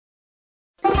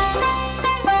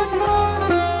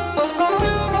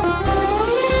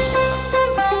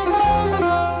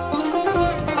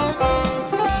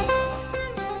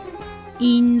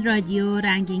این رادیو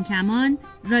رنگین کمان،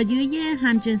 رادیوی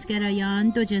همجنسگرایان،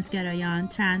 دوجنسگرایان،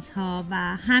 ترنس ها و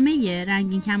همه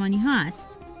رنگین کمانی ها است.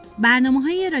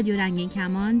 برنامه‌های رادیو رنگین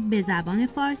کمان به زبان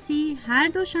فارسی هر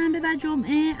دوشنبه و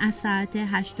جمعه از ساعت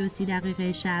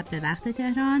 8:30 شب به وقت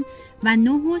تهران و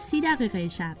 9:30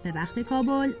 شب به وقت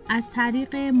کابل از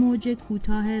طریق موج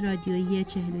کوتاه رادیویی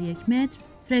 41 متر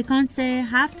فرکانس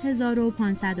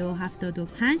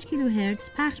 7575 کیلوهرتز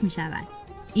پخش می شود.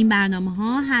 این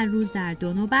برنامه‌ها هر روز در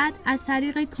 2 نوبت از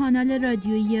طریق کانال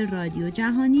رادیویی رادیو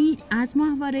جهانی از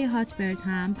ماهواره هفدهم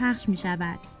هم پخش می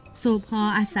شود.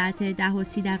 صبح‌ها از ساعت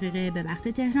 10:30 به وقت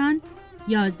تهران،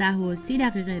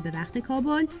 11:30 به وقت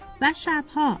کابل و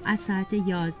شب‌ها از ساعت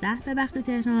 11 به وقت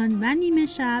تهران و نیمه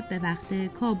شب به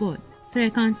وقت کابل.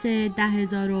 فرکانس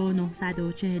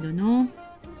 10949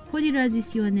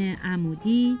 پولیرازیسیون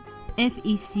عمودی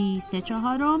FEC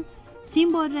 34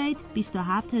 سیمبل ریت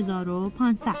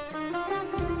 27500.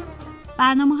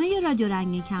 برنامه‌های رادیو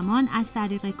رنگین کمان از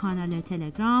طریق کانال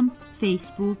تلگرام،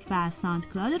 فیسبوک و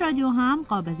ساندکلاود رادیو هم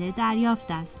قابل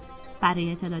دریافت است.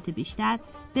 برای اطلاعات بیشتر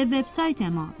به وبسایت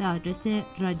ما به آدرس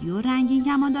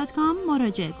radioranginkman.com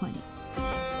مراجعه کنید.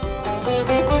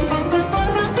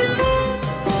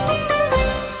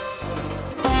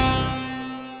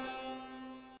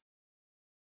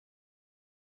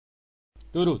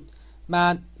 درود،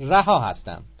 من رها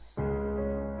هستم.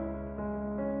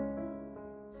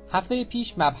 هفته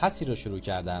پیش مبحثی رو شروع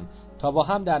کردم تا با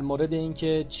هم در مورد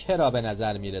اینکه چرا به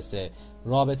نظر میرسه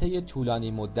رابطه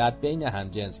طولانی مدت بین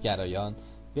همجنسگرایان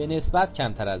به نسبت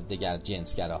کمتر از دیگر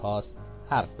جنسگراهاست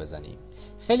حرف بزنیم.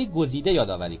 خیلی گزیده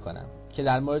یادآوری کنم که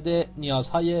در مورد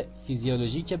نیازهای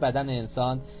فیزیولوژیک بدن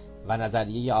انسان و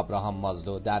نظریه آبراهام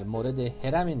مازلو در مورد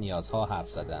هرم نیازها حرف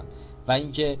زدم و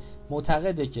اینکه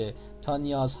معتقده که تا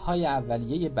نیازهای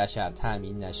اولیه بشر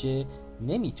تامین نشه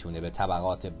نمیتونه به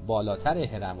طبقات بالاتر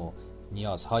هرم و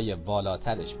نیازهای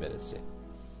والاترش برسه.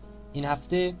 این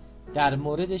هفته در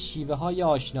مورد شیوه های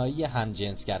آشنایی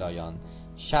همجنسگرایان،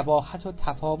 شباهت و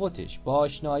تفاوتش با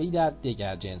آشنایی در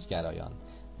دیگر جنسگرایان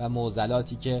و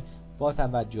معضلاتی که با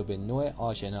توجه به نوع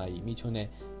آشنایی میتونه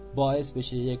باعث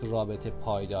بشه یک رابطه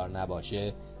پایدار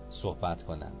نباشه صحبت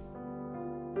کنم.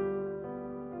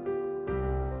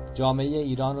 جامعه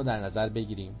ایران رو در نظر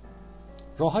بگیریم.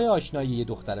 راه‌های آشنایی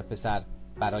دختر پسر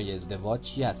برای ازدواج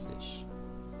چی هستش؟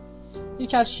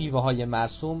 یکی از شیوه‌های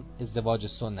مرسوم ازدواج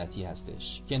سنتی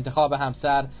هستش که انتخاب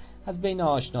همسر از بین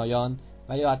آشنایان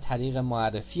و یا از طریق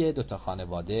معرفی دوتا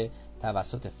خانواده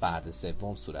توسط فرد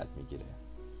سوم صورت میگیره.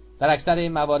 در اکثر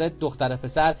این موارد دختر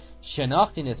پسر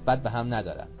شناختی نسبت به هم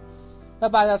ندارن و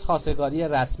بعد از خواستگاری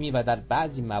رسمی و در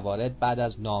بعضی موارد بعد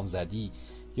از نامزدی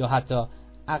یا حتی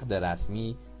عقد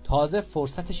رسمی تازه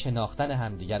فرصت شناختن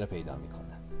همدیگر رو پیدا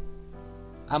میکنن.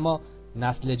 اما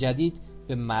نسل جدید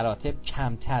به مراتب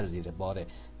کمتر زیر بار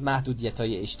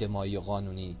محدودیت‌های اجتماعی و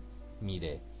قانونی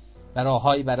میره و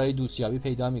راههایی برای دوستیابی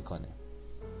پیدا میکنه.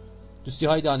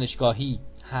 دوستی‌های دانشگاهی،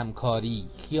 همکاری،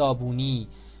 خیابونی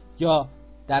یا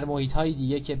در محیط‌های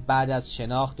دیگه که بعد از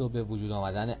شناخت و به وجود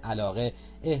آمدن علاقه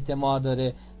احتمال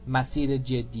داره مسیر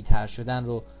جدی‌تر شدن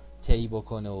رو طی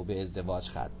بکنه و به ازدواج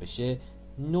ختم بشه،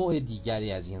 نوع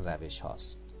دیگری از این روش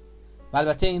هاست.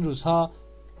 البته این روزها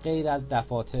غیر از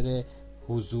دفاتر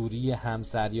حضوری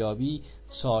همسریابی،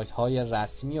 سایت های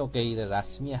رسمی و غیر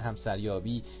رسمی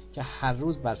همسریابی که هر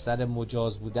روز بر سر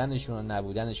مجاز بودنشون و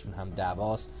نبودنشون هم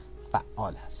دعواست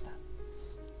فعال هستند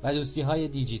و دوستی های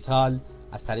دیجیتال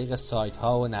از طریق سایت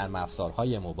ها و نرم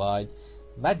افزارهای موبایل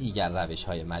و دیگر روش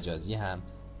های مجازی هم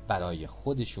برای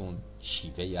خودشون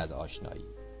شیوهی از آشنایی.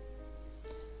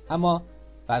 اما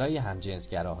برای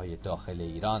همجنسگراهای داخل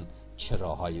ایران چه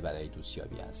راههایی برای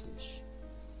دوستیابی هستش؟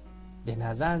 به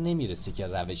نظر نمیرسه که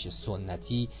روش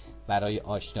سنتی برای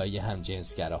آشنایی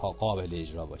همجنسگراها قابل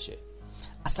اجرا باشه.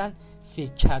 اصلا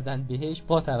فکر کردن بهش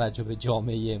با توجه به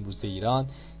جامعه امروز ایران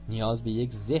نیاز به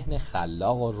یک ذهن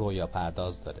خلاق و رویا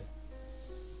پرداز داره.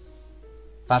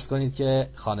 فرض کنید که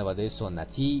خانواده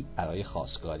سنتی برای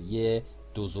خواستگاری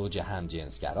دو زوج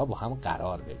همجنسگرا با هم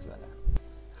قرار بگذارن.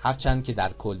 هرچند که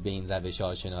در کل به این روش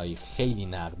آشنایی خیلی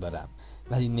نقد دارم،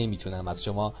 ولی نمیتونم از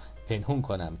شما پنهون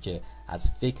کنم که از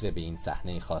فکر به این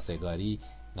صحنه خواستگاری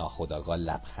ناخودآگاه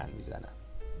لبخند میزنم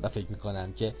و فکر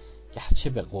میکنم که گرچه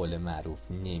به قول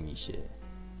معروف نمیشه،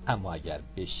 اما اگر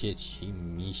بشه چی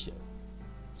میشه.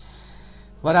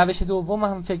 و روش دوم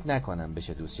هم فکر نکنم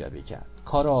بشه دوستیابی کرد.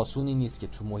 کار آسونی نیست که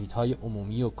تو محیط‌های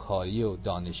عمومی و کاری و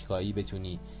دانشگاهی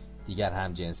بتونی دیگر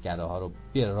همجنسگراها رو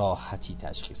به راحتی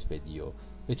تشخیص بدی و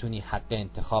بتونی حق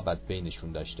انتخاب از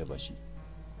بینشون داشته باشی.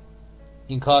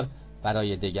 این کار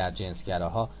برای دیگر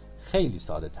جنسگراها خیلی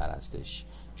ساده تر هستش،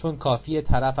 چون کافیه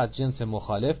طرف از جنس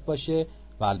مخالف باشه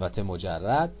و البته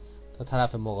مجرد تا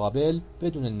طرف مقابل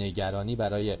بدون نگرانی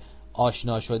برای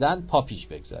آشنا شدن پا پیش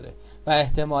بگذاره و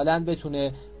احتمالاً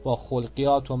بتونه با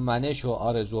خلقیات و منش و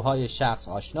آرزوهای شخص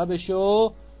آشنا بشه و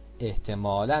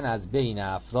احتمالاً از بین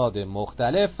افراد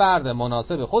مختلف فرد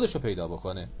مناسب خودشو پیدا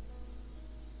بکنه.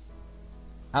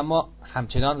 اما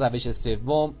همچنان روش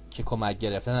سوم که کمک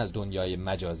گرفتن از دنیای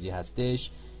مجازی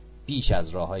هستش بیش از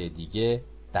راه‌های دیگه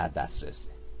در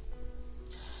دسترسه.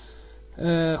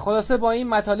 خلاصه با این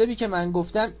مطالبی که من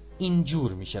گفتم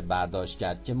اینجور میشه برداشت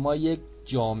کرد که ما یک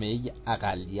جامعه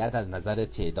اقلیت از نظر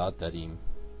تعداد داریم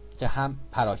که هم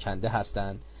پراکنده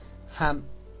هستند، هم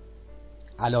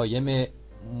علایم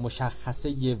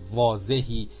مشخصه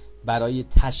واضحی برای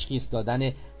تشخیص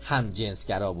دادن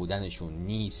همجنسگرا بودنشون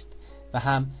نیست و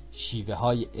هم شیوه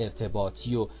های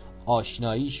ارتباطی و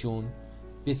آشناییشون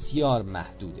بسیار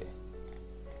محدوده.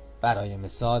 برای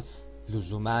مثال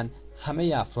لزوماً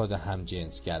همه افراد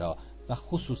همجنسگرا و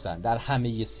خصوصا در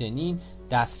همه سنین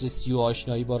دسترسی و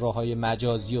آشنایی با راه‌های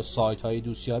مجازی و سایت‌های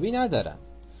دوستیابی ندارن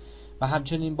و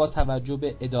همچنین با توجه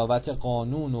به عداوت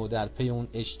قانون و در پی اون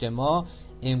اجتماع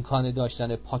امکان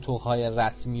داشتن پاتوق‌های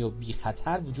رسمی و بی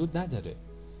خطر وجود نداره.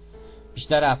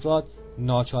 بیشتر افراد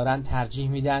ناچارن ترجیح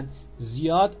میدن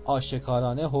زیاد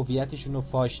آشکارانه هویتشون رو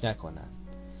فاش نکنن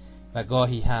و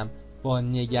گاهی هم با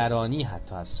نگرانی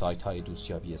حتی از سایت‌های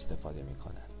دوستیابی استفاده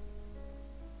میکنن.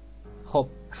 خب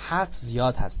حرف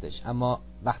زیاد هستش اما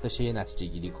وقتشه یه نتیجه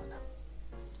گیری کنم.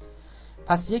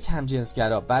 پس یک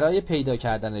همجنسگرا برای پیدا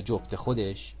کردن جفت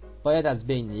خودش باید از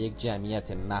بین یک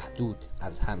جمعیت محدود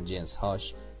از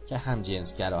همجنسهاش که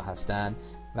همجنسگرا هستن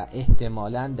و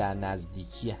احتمالاً در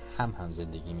نزدیکی هم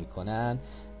زندگی میکنن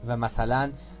و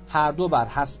مثلا هر دو بر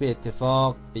حسب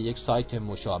اتفاق به یک سایت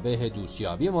مشابه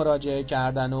دوستیابی مراجعه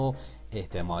کردن و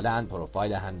احتمالاً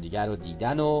پروفایل همدیگر رو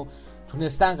دیدن و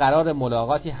تونستن قرار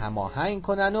ملاقاتی هماهنگ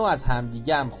کنن و از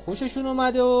همدیگه هم خوششون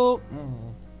اومده و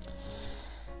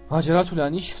ماجرا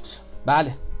طولانی شد.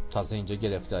 بله، تازه اینجا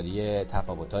گرفتاری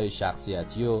تفاوت‌های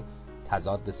شخصیتی و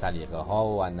تضاد سلیقه‌ها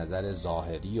و از نظر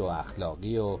ظاهری و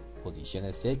اخلاقی و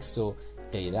پوزیشن سکس و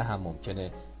غیره هم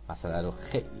ممکنه مسئله رو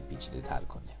خیلی پیچیده‌تر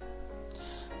کنه.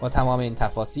 با تمام این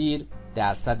تفاصیل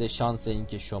درصد شانس این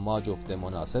که شما جفت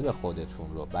مناسب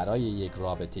خودتون رو برای یک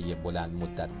رابطه بلند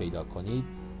مدت پیدا کنید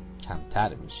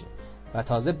کمتر میشه و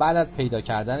تازه بعد از پیدا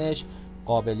کردنش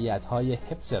قابلیت‌های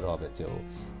حفظ رابطه و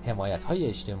حمایت‌های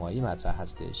اجتماعی مطرح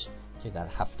هستش که در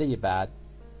هفته بعد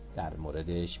در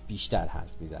موردش بیشتر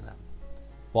حرف میزنم.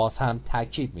 باز هم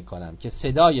تاکید میکنم که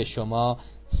صدای شما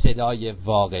صدای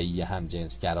واقعی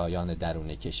همجنسگرایان درون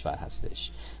کشور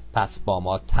هستش. پس با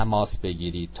ما تماس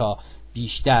بگیرید تا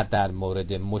بیشتر در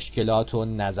مورد مشکلات و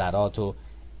نظرات و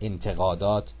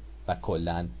انتقادات و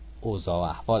کلاً اوضاع و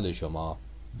احوال شما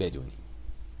بدونیم.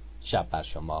 شب بر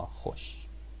شما خوش.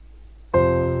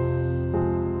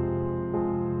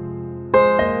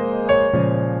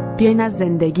 بیاین از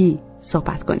زندگی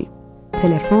صحبت کنیم.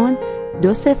 تلفن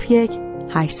 201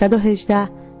 818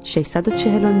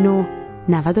 649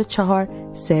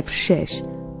 9406.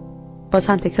 باز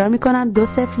هم تکرار میکنم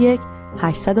 201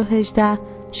 818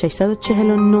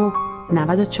 649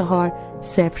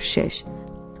 9406.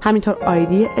 همینطور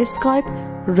آیدی اسکایپ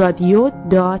رادیو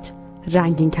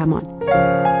رنگین کمان.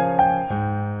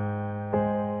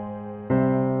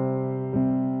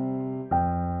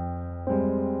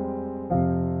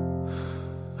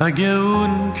 اگه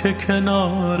اون که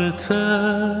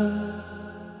کنارته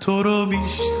تو رو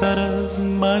بیشتر از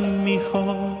من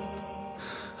میخواد،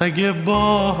 اگه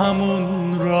با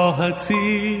همون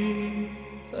راحتی،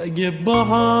 اگه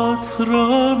باهات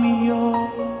را میاد،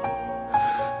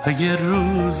 اگه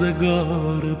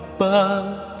روزگار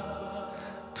بعد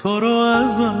تو رو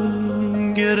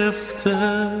ازم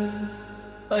گرفته،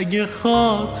 اگه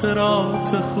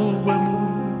خاطرات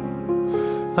خوبمون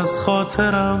از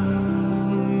خاطرم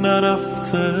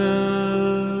نرفته،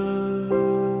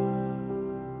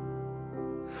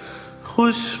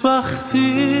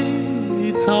 خوشبختی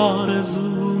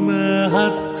تارزومه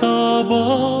حتی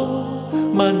با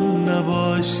من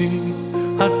نباشی،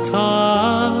 حتی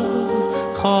از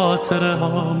خاطره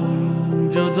هم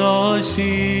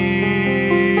جداشی،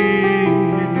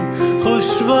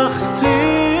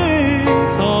 خوشبختی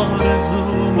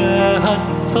تارزومه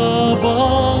حتی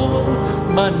با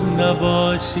من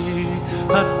نباشی،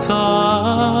 حتی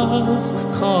از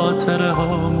خاطره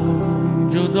هم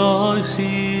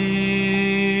جداشی.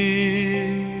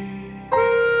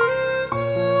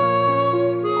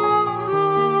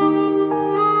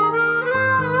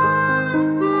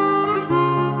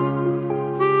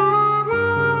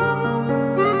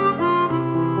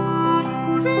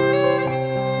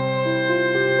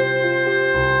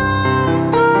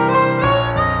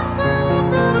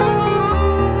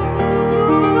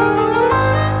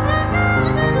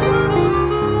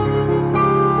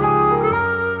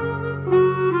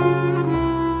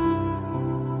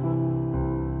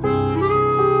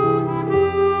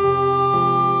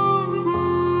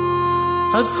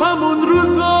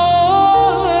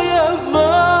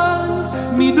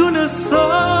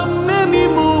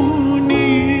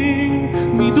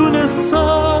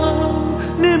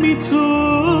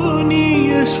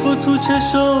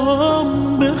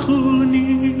 چشام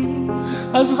بخونی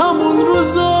از همون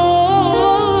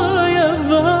روزای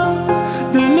اول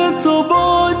دل تو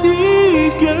با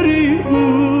دیگری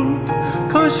بود،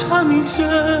 کاش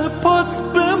همیشه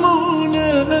پات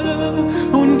بمونه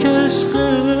اون که عشق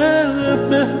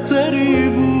بهتری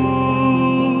بود.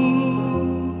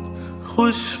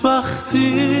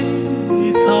 خوشبختی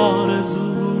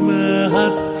تارزومه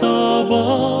حتی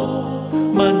با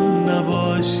من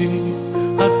نباشی،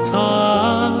 حتی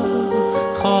از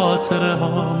خاطره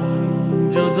هم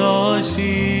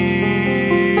جداشی.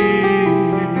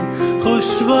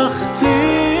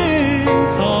 خوشبختی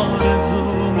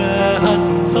تارزومه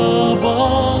حتی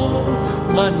با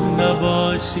من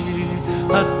نباشی،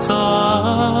 حتی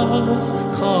از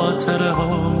خاطره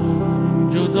هم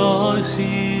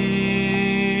جداشی.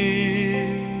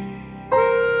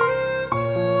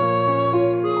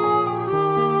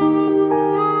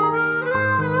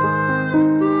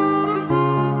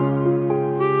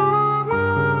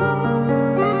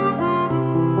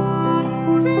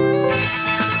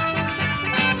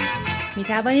 می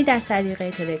توانید از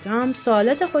طریق تلگرام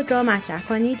سوالات خود را مطرح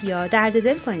کنید یا درد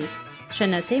دل کنید.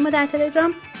 شناسه ما در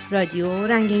تلگرام رادیو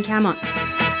رنگین کمان.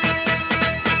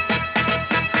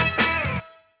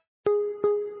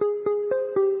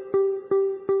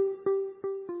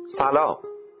 سلام،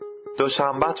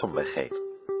 دوشنبهتون بخیر.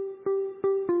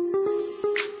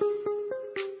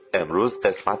 امروز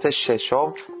قسمت 6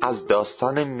 از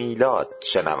داستان میلاد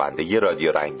شنونده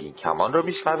رادیو رنگین کمان رو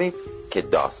میشنویم که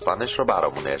داستانش رو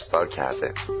برامون ارسال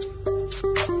کرده.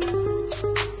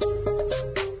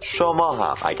 شما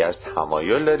هم اگر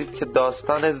تمایل دارید که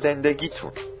داستان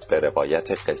زندگیتون به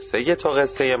روایت قصه تو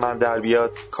قصه من در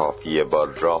بیاد، کافیه با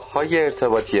راه‌های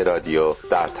ارتباطی رادیو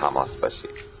در تماس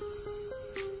باشید.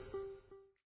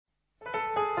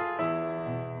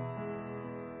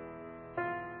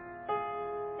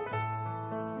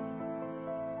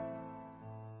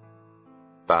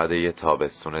 بعد یه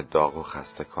تابستون داغ و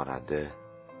خسته کننده،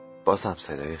 بازم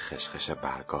صدای خشخش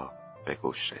برگا به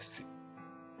گوش رسید.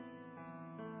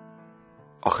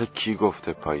 آخه کی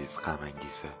گفته پاییز غم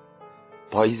انگیزه؟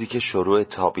 پاییزی که شروع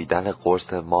تابیدن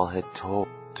قرص ماه تو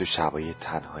شبای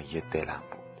تنهایی دلم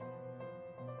بود.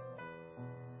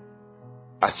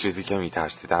 از چیزی که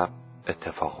میترسیدم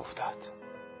اتفاق افتاد.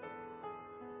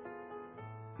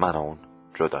 من و اون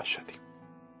جدا شدیم.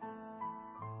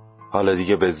 حالا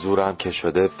دیگه به زورم که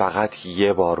شده فقط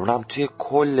یه بارونم توی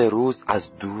کل روز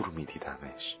از دور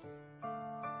میدیدمش.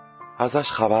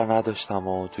 ازش خبر نداشتم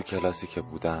و تو کلاسی که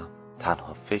بودم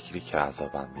تنها فکری که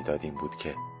عذابم میداد این بود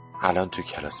که الان تو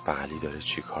کلاس بغلی داره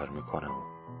چی کار میکنه و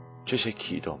چشه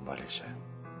کی دنبالشه.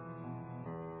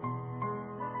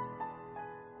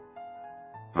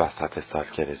 وسط سال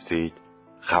که رسید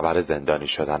خبر زندانی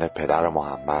شدن پدر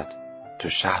محمد تو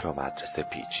شهر و مدرسه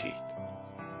پیچید.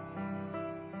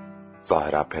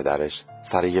 ظاهرا پدرش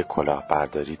سر یک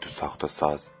کلاهبرداری تو ساخت و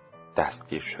ساز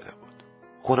دستگیر شده بود.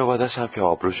 خانواده‌اش هم که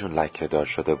آبروشون لکه دار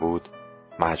شده بود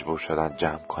مجبور شدن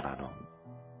جمع کنن و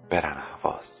برن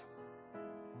اهواز.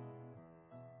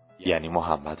 یعنی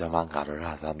محمد من قراره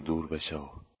ازم دور بشه و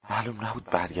معلوم نبود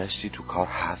برگشتی تو کار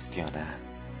هست یا نه.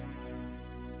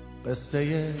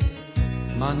 قصه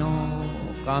من و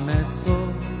غم تو،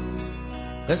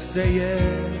 قصه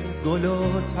گل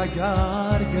و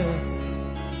تگرگه،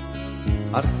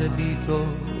 حرف بی تو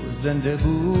زنده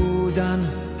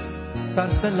بودن،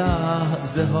 ترس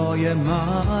لحظه های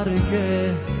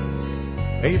مرگه.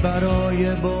 ای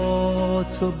برای با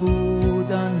تو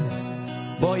بودن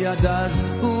باید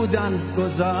از بودن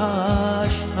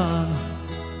گذشتم.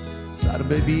 سر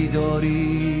به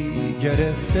بیداری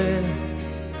گرفته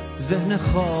ذهن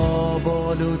خواب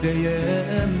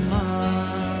آلوده من.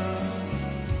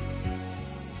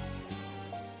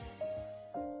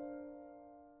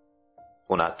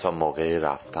 اون حتی موقع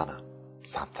رفتنم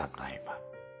سمتم نیامد.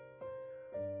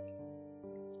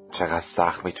 چقدر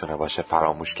سخت میتونه باشه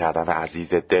فراموش کردن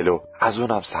عزیز دل و از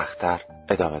اونم سخت‌تر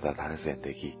ادامه دادن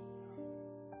زندگی.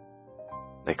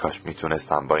 نکاش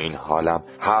میتونستم با این حالم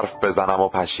حرف بزنم و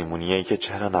پشیمونی این که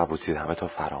چرا نبوسیدم تو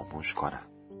فراموش کنم.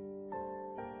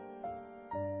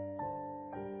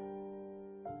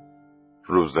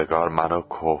 روزگار منو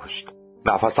کشت،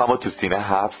 نفسمو تو سینه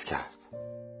حبس کرد.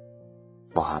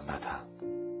 محمدم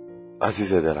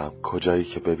عزیز دلم، کجایی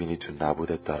که ببینی تو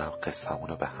نبودت دارم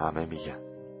قصه‌مونو به همه میگم.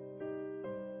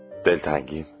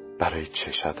 دلتنگیم برای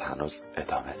چشات هنوز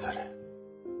ادامه داره.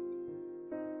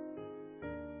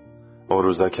 اون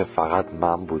روزا که فقط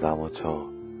من بودم و تو،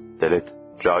 دلت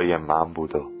جای من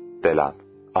بود و دلم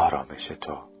آرامش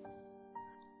تو.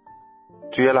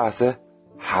 توی لحظه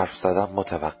حرف زدم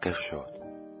متوقف شد.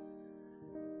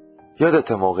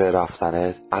 یادت موقع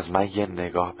رفتنت از من یه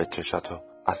نگاه به چشاتو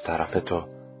از طرف تو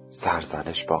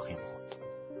سرزنش باقی موند.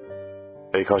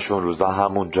 ای کاش اون روزا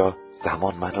همونجا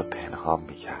زمان منو پنهان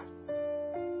میکرد.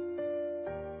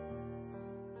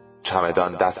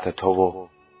 چمدان دست تو و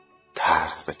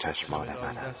ترس به چشمان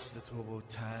من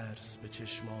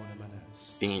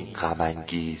است. این غم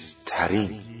انگیز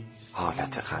ترین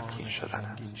حالت غمگین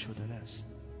شدن است.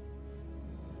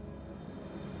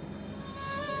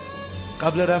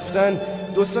 قبل رفتن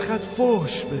 2 خط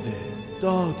فحش بده،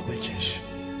 داد بکش.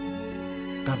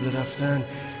 قبل رفتن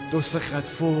 2 خط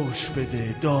فحش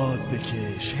بده، داد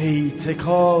بکش. هی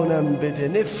تکانم بده،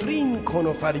 نفرین کن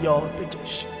و فریاد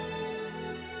بکش.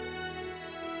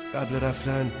 قبل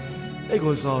رفتن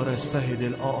بگذار از ته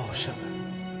دل آه شود،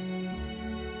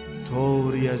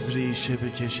 طوری از ریشه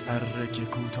بکش اره که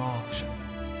کوتاه شود.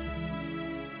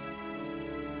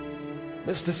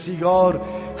 مثل سیگار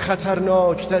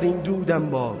خطرناکترین دودم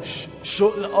باش،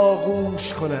 شعل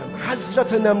آغوش کنم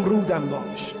حضرت نمرودم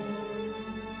باش.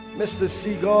 مثل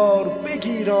سیگار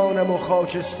بگیرانم و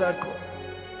خاکستر کن،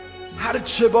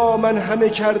 هرچه با من همه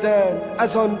کردن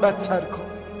از آن بدتر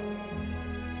کن.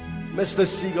 مثل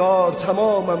سیگار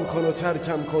تمامم کن و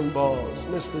ترکم کن باز،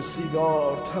 مثل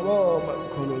سیگار تمامم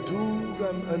کن و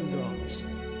دورم انداز.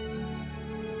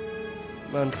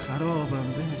 من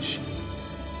خرابم بنشین،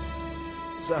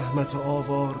 زحمت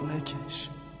آوار نکش.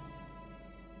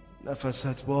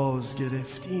 نفست باز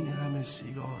گرفتین همه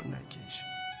سیگار نکش.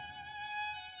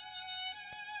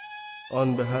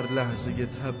 آن به هر لحظه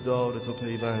تبدار تو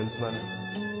پیوند منم،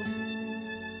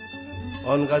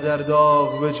 آنقدر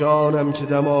داغ به جانم که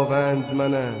دماوند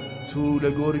منم. طول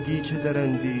گرگی که در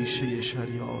اندیشه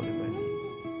شریان منی،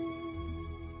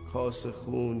 کاسه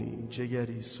خونی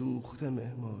جگری سوخته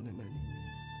مهمان منی.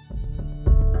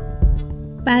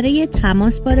 برای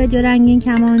تماس با رادیو رنگین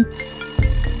کمان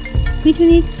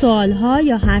میتونید سوالها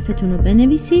یا حرفتون رو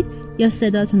بنویسید یا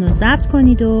صداتون رو ضبط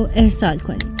کنید و ارسال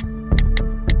کنید.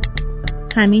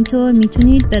 همینطور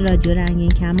میتونید به رادیو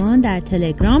رنگین کمان در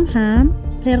تلگرام هم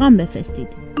پیغام بفرستید.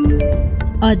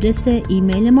 آدرس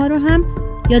ایمیل ما رو هم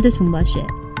یادتون باشه،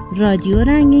 رادیو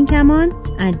رنگین کمان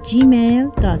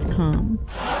 @gmail.com.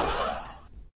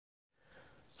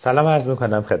 سلام عرض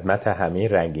میکنم خدمت همه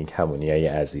رنگین کمونیای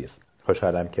عزیز.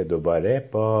 خوشحالم که دوباره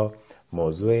با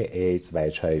موضوع ایدز و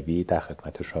HIV در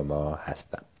خدمت شما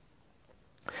هستم.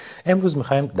 امروز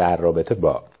میخوایم در رابطه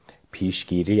با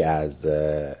پیشگیری از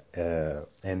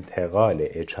انتقال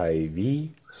HIV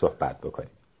صحبت بکنیم.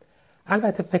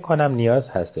 البته فکر کنم نیاز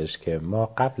هستش که ما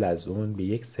قبل از اون به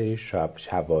یک سری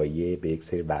شوایع، به یک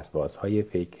سری وسواس‌های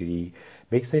فکری،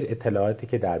 به یک سری اطلاعاتی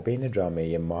که در بین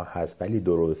جامعه ما هست ولی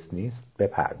درست نیست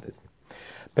بپردازیم.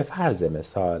 به فرض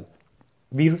مثال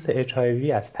ویروس HIV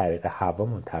از طریق هوا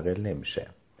منتقل نمیشه.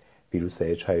 ویروس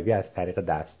HIV از طریق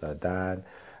دست دادن،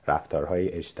 رفتارهای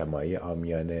اجتماعی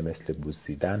عامیانه مثل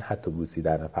بوسیدن، حتی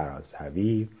بوسیدن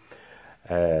فرانسوی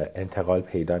انتقال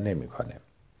پیدا نمیکنه.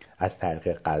 از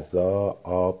طریق غذا،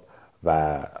 آب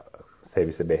و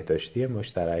سرویس بهداشتی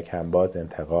مشترک هم باز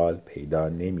انتقال پیدا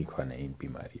نمیکنه این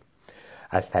بیماری.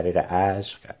 از طریق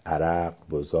اشک، عرق،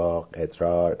 بزاق،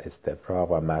 ادرار،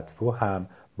 استفراغ و مدفوع هم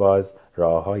باز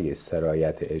راه‌های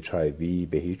سرایت HIV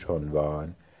به هیچ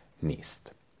عنوان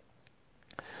نیست.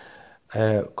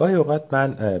 گاهی اوقات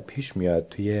من پیش میاد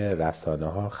توی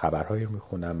رسانه‌ها خبرهایی رو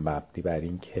میخونم مبنی بر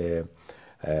این که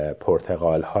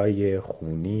پرتقال‌های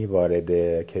خونی وارد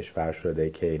کشور شده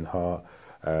که اینها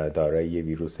دارای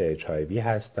ویروس HIV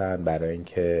هستن برای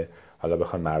اینکه حالا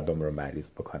بخوان مردم رو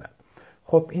مریض بکنن.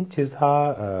 خب این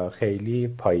چیزها خیلی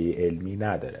پایه علمی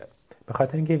نداره، به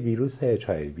خاطر اینکه ویروس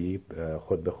HIV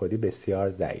خود به خودی بسیار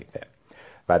ضعیفه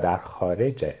و در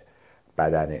خارج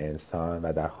بدن انسان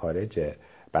و در خارج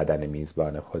بدن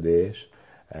میزبان خودش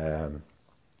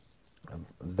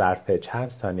ظرف چند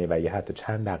ثانیه و یا حتی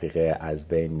چند دقیقه از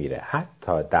بین میره.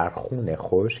 حتی در خون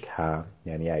خشک هم،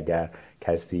 یعنی اگر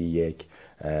کسی یک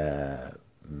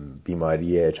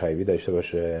بیماری HIV داشته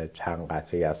باشه، چند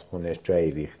قطره از خونش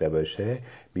جایی ریخته باشه،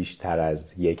 بیشتر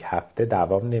از 1 هفته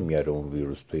دوام نمیاره اون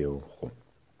ویروس توی اون خون.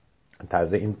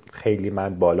 تازه این خیلی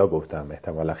من بالا گفتم،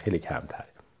 احتمالا خیلی کمتره.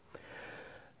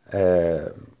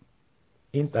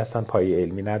 این اصلا پایه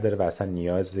علمی نداره و اصلا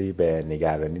نیازی به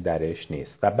نگرانی درش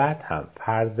نیست. و بعد هم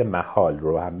فرض محال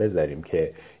رو هم بذاریم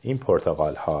که این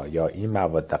پرتقال ها یا این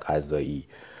مواد غذایی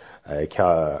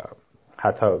که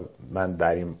حتی من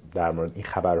در مورد این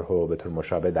خبر رو به طور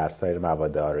مشابه در سایر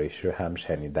مواد آرایشی رو هم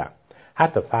شنیدم،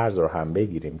 حتی فرض رو هم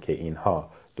بگیریم که اینها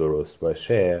درست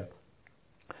باشه،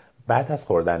 بعد از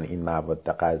خوردن این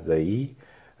مواد غذایی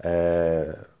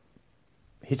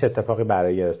هیچ اتفاقی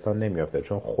برای انسان نمیافته،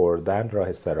 چون خوردن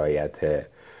راه سرایت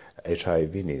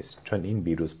HIV نیست، چون این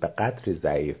ویروس به قدری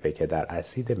ضعیفه که در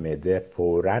اسید معده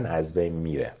فوراً از بین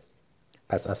میره،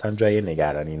 پس اصلا جای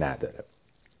نگرانی نداره.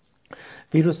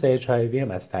 ویروس HIV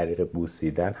هم از طریق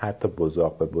بوسیدن حتی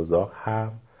بزاق به بزاق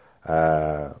هم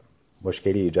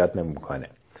مشکلی ایجاد نمیکنه.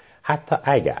 حتی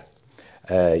اگر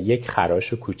یک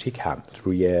خراش کوچیک هم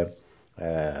روی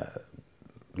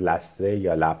لثه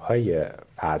یا لبهای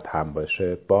فرد هم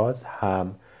باشه، باز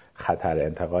هم خطر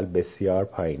انتقال بسیار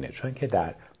پایینه، چون که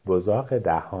در بزاق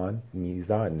دهان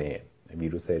میزان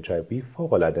ویروس HIV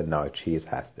فوق‌العاده ناچیز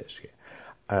هستش،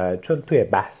 چون توی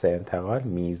بحث انتقال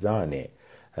میزان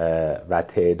و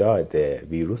تعداد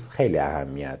ویروس خیلی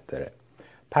اهمیت داره.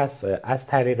 پس از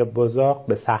طریق بزاق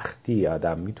به سختی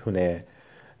آدم میتونه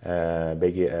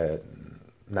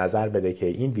نظر بده که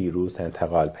این ویروس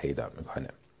انتقال پیدا میکنه.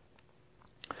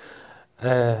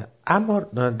 اما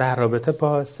در رابطه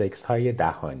با سکس های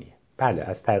دهانی، بله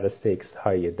از طریق سکس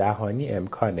های دهانی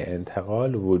امکان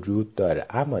انتقال وجود داره،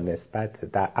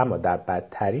 اما در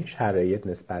بدترین شرایط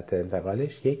نسبت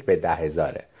انتقالش 1 به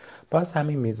 10,000. باز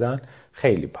همین میزان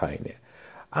خیلی پایینه.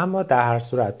 اما در هر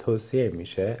صورت توصیه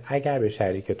میشه اگر به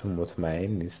شریکتون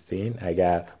مطمئن نیستین،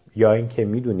 یا اینکه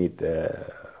میدونید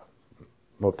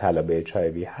مبتلا به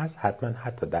HIV هست، حتما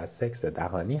حتی در سکس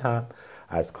دهانی هم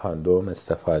از کاندوم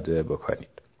استفاده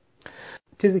بکنید.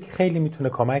 چیزی که خیلی میتونه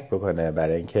کمک بکنه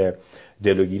برای اینکه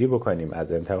جلوگیری بکنیم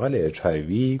از انتقال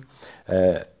HIV،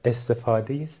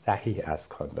 استفاده صحیح از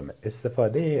کاندوم.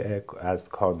 استفاده از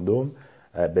کاندوم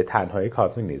به تنهایی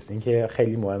کافی نیست، اینکه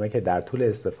خیلی مهمه که در طول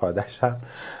استفادهش هم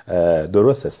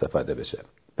درست استفاده بشه.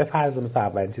 به فرض مثلا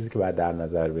اولین چیزی که باید در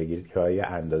نظر بگیرید که آیا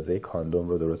اندازه کاندوم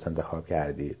رو درست انتخاب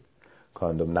کردید.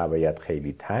 کاندوم نباید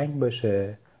خیلی تنگ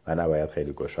باشه و نباید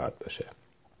خیلی گشاد باشه.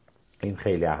 این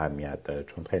خیلی اهمیت داره،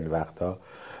 چون خیلی وقتا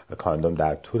کاندوم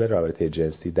در طول رابطه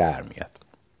جنسی در میاد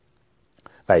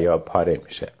و یا پاره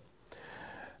میشه.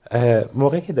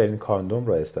 موقعی که دارین کاندوم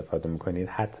رو استفاده میکنید،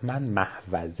 حتما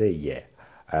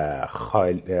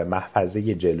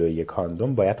محفظه جلویی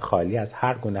کاندوم باید خالی از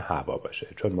هر گونه هوا باشه،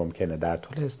 چون ممکنه در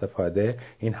طول استفاده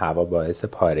این هوا باعث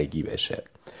پارگی بشه.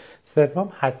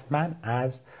 سوم، حتما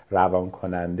از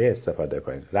روانکننده استفاده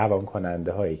کنید.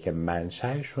 روانکننده هایی که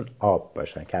منشأشون آب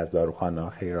باشن، که از داروخانه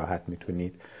خیلی راحت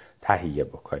میتونید تهیه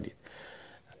بکنید.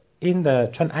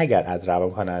 چون اگر از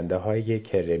روانکننده های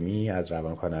کرمی، از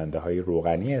روانکننده های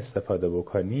روغنی استفاده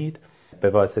بکنید، به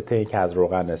واسطه اینکه از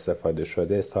روغن استفاده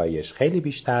شده سایش خیلی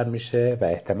بیشتر میشه و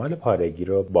احتمال پارگی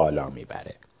رو بالا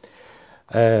میبره.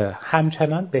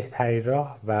 همچنان بهترین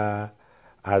راه و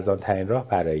ارزان‌ترین راه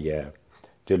برای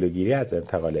جلوگیری از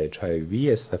انتقال HIV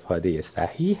استفاده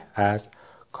صحیح از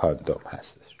کاندوم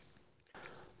هستش.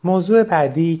 موضوع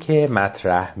بعدی که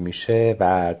مطرح میشه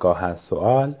و گاهن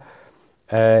سوال،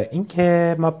 این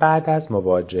که ما بعد از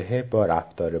مواجهه با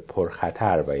رفتار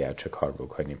پرخطر باید چه کار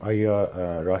بکنیم؟ آیا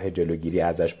راه جلوگیری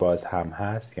ازش باز هم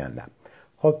هست یا نه؟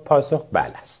 خب پاسخ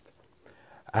بله است.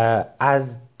 از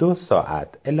 2 ساعت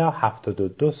الی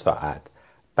 72 ساعت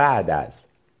بعد از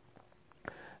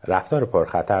رفتار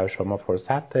پرخطر شما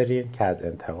فرصت دارید که از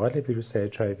انتقال ویروس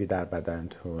HIV در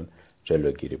بدنتون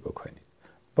جلوگیری بکنید.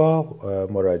 با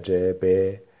مراجعه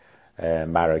به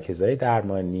مراکزهای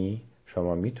درمانی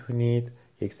شما میتونید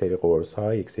یک سری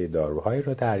قرص‌ها، یک سری داروهایی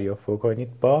رو دریافت کنید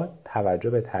با توجه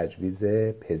به تجویز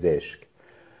پزشک.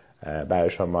 برای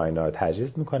شما اینا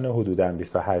تجویز میکنه، حدوداً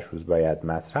 28 روز باید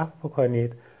مصرف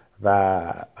بکنید و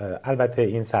البته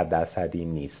این 100%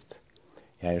 نیست.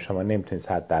 یعنی شما نمیتونید 100%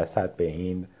 به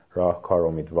این راهکار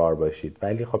امیدوار باشید،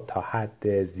 ولی خب تا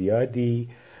حد زیادی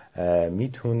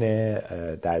میتونه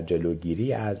در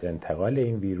جلوگیری از انتقال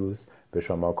این ویروس به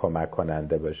شما کمک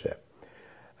کننده باشه.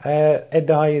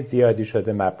 ادعای زیادی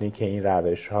شده مبنی که این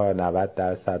روش ها 90%، 97%،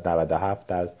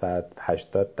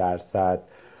 80%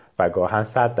 و گاهن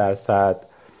 100%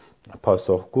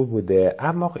 پاسخگو بوده،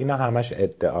 اما اینا همش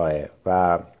ادعاه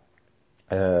و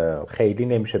خیلی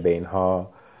نمیشه به اینها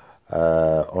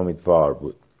امیدوار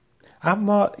بود.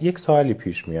 اما یک سوالی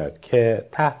پیش میاد که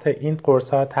تحت این قرص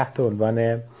ها تحت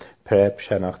عنوان پرپ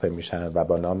شناخته میشن و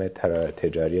با نام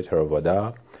تجاری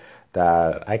تروودا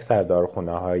در اکثر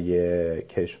داروخانه های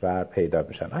کشور پیدا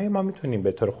میشن. آیا ما میتونیم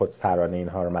به طور خودسرانه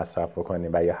اینها رو مصرف بکنیم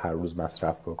و یا هر روز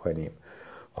مصرف بکنیم؟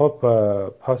 خب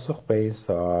پاسخ به این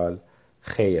سوال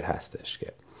خیر هستش، که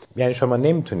یعنی شما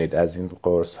نمیتونید از این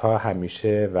قرص ها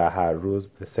همیشه و هر روز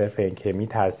به صرف اینکه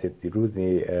میترسید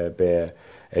روزی به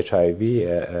HIV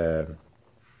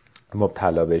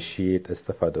مبتلا بشید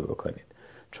استفاده بکنید،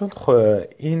 چون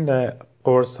این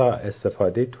قرص ها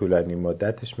استفاده طولانی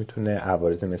مدتش میتونه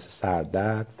عوارض مثل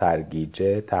سردرد،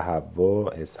 سرگیجه،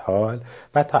 تهوع، اسهال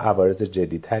و تا عوارض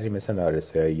جدیتری مثل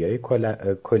نارسایی‌های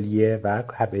کلیه و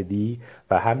کبدی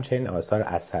و همچنین آثار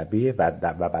عصبی و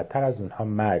بدتر از اونها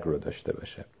مرگ رو داشته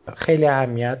باشه. خیلی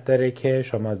اهمیت داره که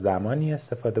شما زمانی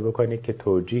استفاده بکنید که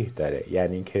توجیه داره،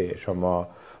 یعنی که شما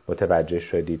متوجه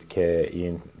شدید که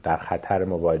این در خطر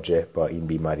مواجه با این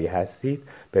بیماری هستید،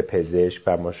 به پزشک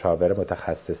و مشاور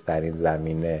متخصص در این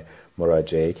زمینه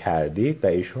مراجعه کردید و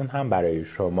ایشون هم برای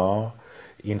شما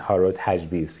اینها رو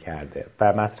تجویز کرده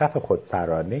و مصرف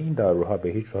خودسرانه این داروها به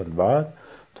هیچ عنوان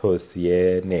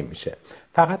توصیه نمیشه.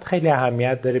 فقط خیلی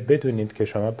اهمیت داره بدونید که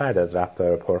شما بعد از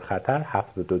رفتار پرخطر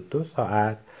 72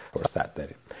 ساعت فرصت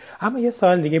دارید. اما یه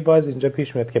سوال دیگه باز اینجا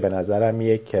پیش میاد که به نظرم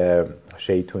یک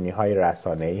شیطونی های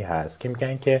رسانه‌ای هست که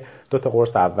میگن که 2 تا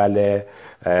قرص اول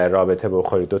رابطه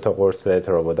بخورید، 2 تا قرص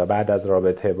تروبودا بعد از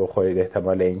رابطه بخورید،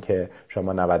 احتمال اینکه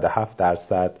شما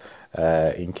 97%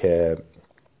 اینکه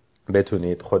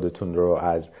بتونید خودتون رو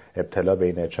از ابتلا به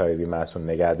این HIV معصوم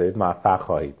نگه دارید موفق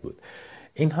خواهید بود.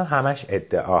 اینها همش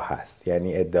ادعا هست،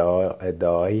 یعنی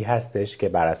ادعایی هستش که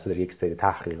بر اساس یک سری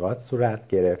تحقیقات صورت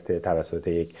گرفته توسط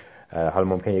یک حالا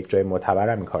ممکن یک جای معتبر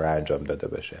هم این کار رو انجام داده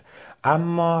باشه،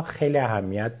 اما خیلی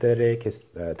اهمیت داره که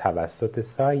توسط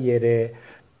سایر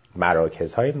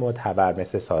مراکزهای معتبر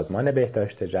مثل سازمان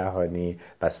بهداشت جهانی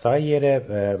و سایر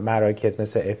مراکز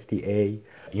مثل FDA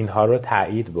اینها رو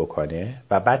تایید بکنه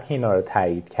و بعد که اینا رو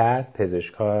تایید کرد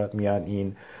پزشکا میان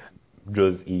این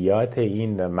جزئیات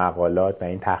این مقالات و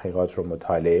این تحقیقات رو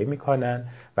مطالعه میکنن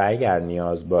و اگر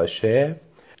نیاز باشه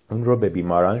اون رو به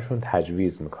بیمارانشون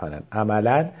تجویز میکنن.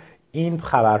 عملاً این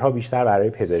خبرها بیشتر برای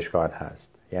پزشکان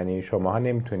هست، یعنی شماها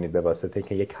نمیتونید به واسطه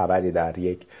که یک خبری در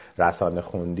یک رسانه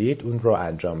خوندید اون رو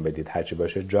انجام بدید. هرچی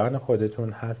باشه جان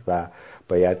خودتون هست و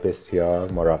باید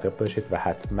بسیار مراقب باشید و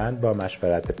حتما با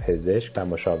مشورت پزشک و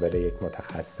مشاوره یک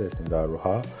متخصص این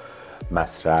داروها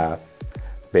مصرف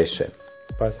بشه.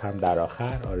 باز هم در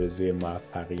آخر آرزوی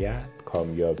موفقیت،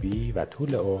 کامیابی و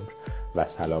طول عمر و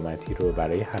سلامتی رو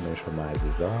برای همه شما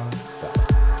عزیزان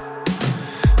دارم.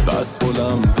 بس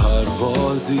بلند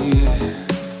پروازی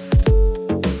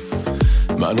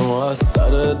منو از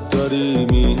سرت داری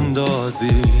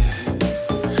میندازی،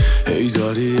 هی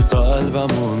داری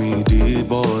قلبمو میدی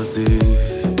بازی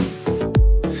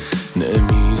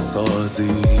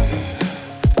نمیسازی،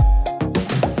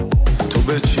 تو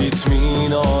به چیت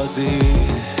مینازی،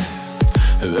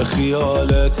 به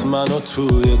خیالت منو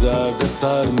توی درد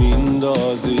سر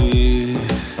میندازی،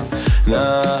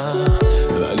 نه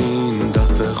ولی این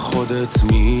دفعه خودت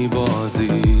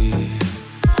میبازی،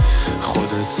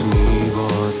 خودت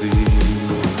میبازی.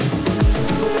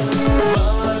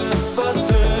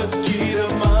 معرفتت گیر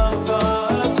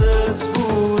منفعتت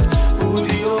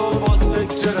بودی و با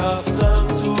سکر رفتم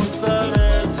تو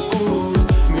سرت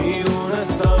بود،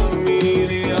 میدونستم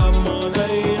میری اما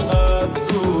نیقدر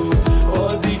زود،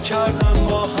 بازی کردم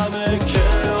با همه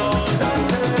که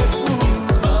عادتت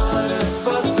بود.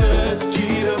 معرفتت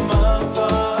گیر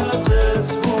منفعتت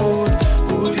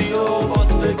بودی و با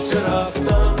سکر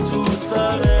رفتم تو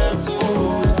سرت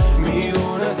بود،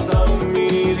 میدونستم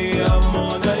میری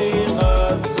اما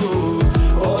نیقدر زود،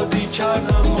 بازی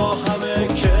کردم با همه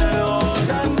که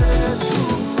عادتت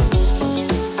بود.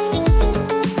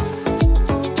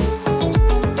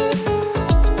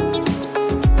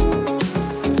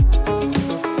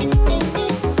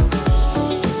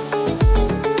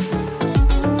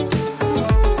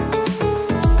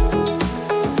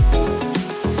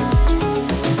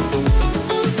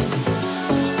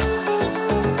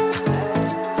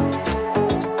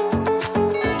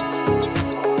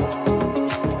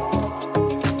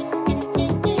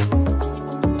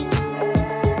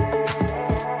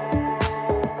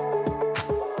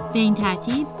 به این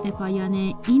ترتیب به پایان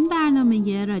این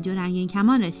برنامه رادیو رنگین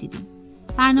کمان رسیدیم.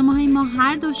 برنامه‌های ما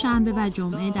هر دوشنبه و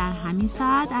جمعه در همین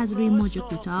ساعت از روی موج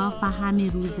کوتاه و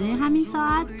همین روزه همین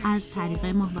ساعت از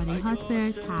طریق ماهواره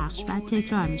هاتبرد پخش و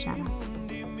تکرار می‌شود.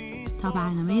 تا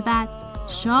برنامه بعد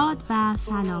شاد و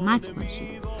سلامت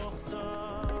باشید.